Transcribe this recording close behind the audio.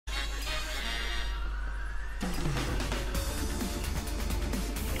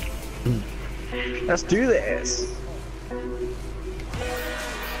Let's do this.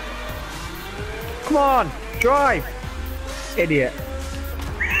 Come on, drive. Idiot.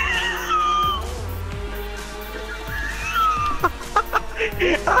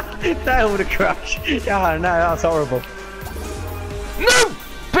 That would have crashed. Yeah, no, that's horrible. No,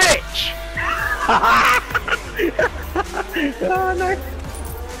 bitch! Oh no.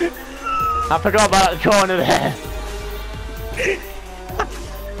 I forgot about the corner there.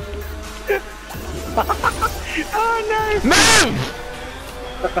 Oh no. Move!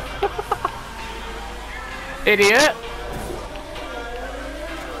 Idiot!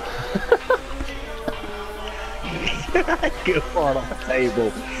 Good one off the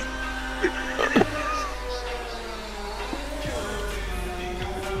table.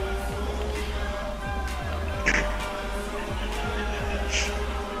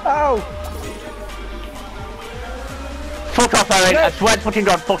 Oh! Fuck off, Owen. I swear to fucking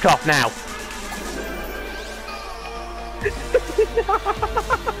God, fuck off now.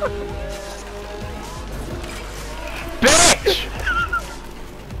 Bitch!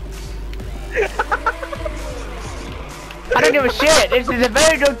 I don't give a shit. This is a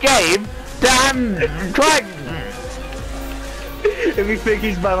very good game. Damn. Try. If you think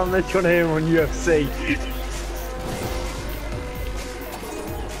he's bad on this, you'll hear him on UFC.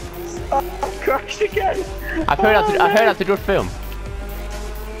 Oh, I crashed again. I heard that's a good film.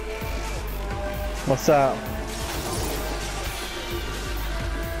 What's that?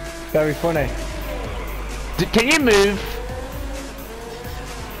 Very funny. Can you move?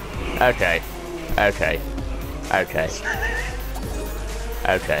 Okay. Okay. Okay.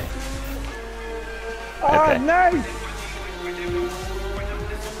 Okay. Oh Okay. no!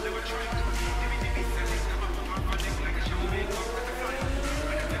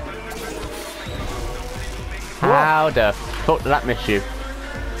 How the fuck did that miss you?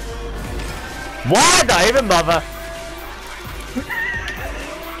 Why did I even bother?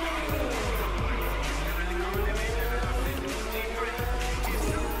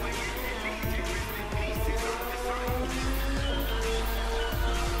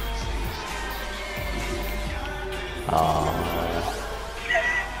 Oh.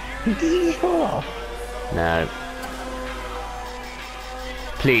 Did you just fall off? No.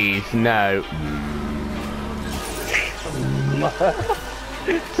 Please, no.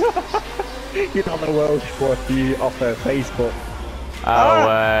 You're not the world sport, you offer Facebook. Oh,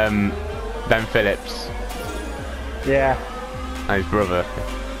 Ben Phillips. Yeah. And his brother.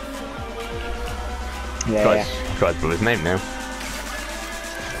 Yeah. Forgot his brother's name now.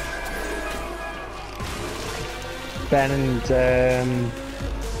 Ben and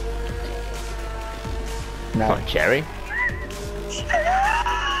no. Not Jerry.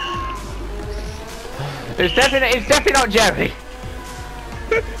 It's definitely not Jerry.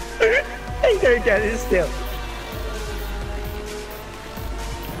 They don't get it still.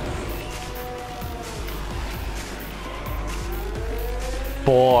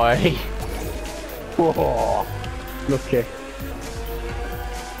 Boy. Whoa. Lucky.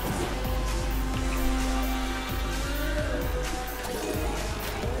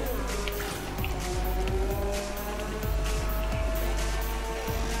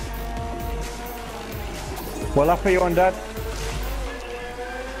 Well, up for you on, Dad.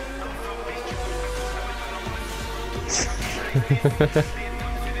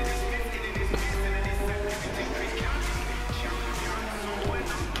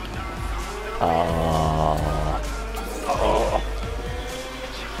 Oh.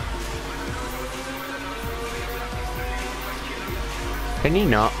 Can you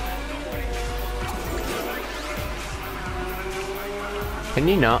not? Can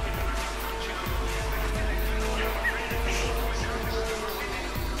you not?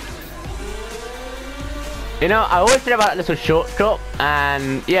 You know, I always think about that little shortcut,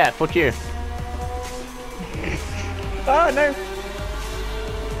 and yeah, fuck you. Oh no!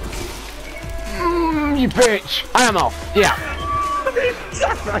 You bitch! I am off. Yeah.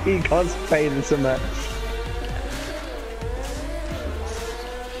 That's like he constipated somewhere.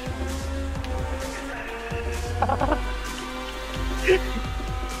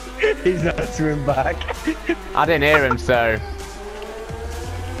 He's not swimming back. I didn't hear him, so.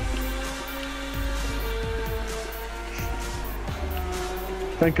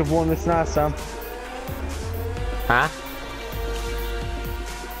 Think of one that's nice, Sam. Huh?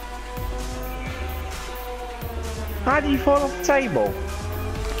 How do you fall off the table?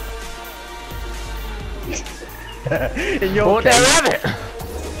 In your Well, case. there we have it.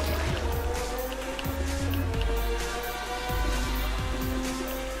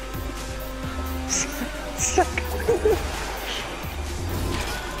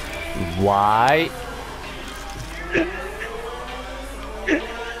 Why?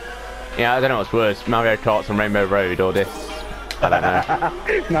 Yeah, I don't know what's worse, Mario Karts on Rainbow Road or this. I don't know.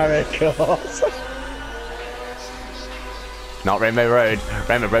 Mario Kart. Not Rainbow Road.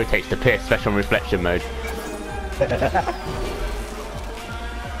 Rainbow Road takes the piss, special reflection mode.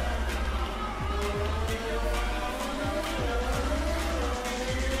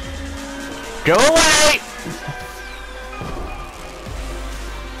 Go away!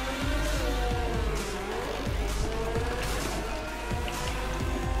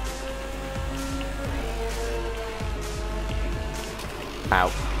 Ow.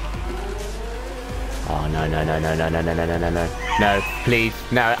 Oh no no no no no no no no no no no. No, please.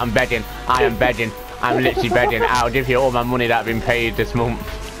 No, I'm begging. I am begging. I'm literally begging. I'll give you all my money that I've been paid this month.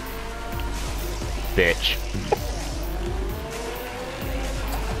 Bitch.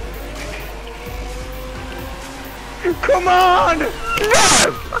 Come on! No!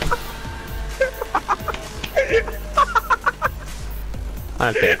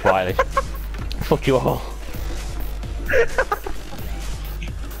 I don't care quietly. Fuck you all.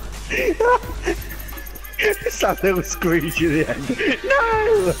 That little screech at the end.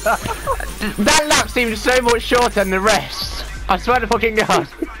 No! That lap seemed so much shorter than the rest. I swear to fucking God.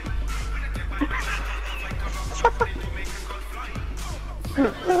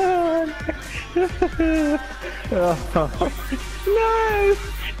 No!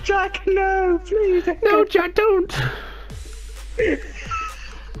 Jack, no! Please! No, Jack, don't!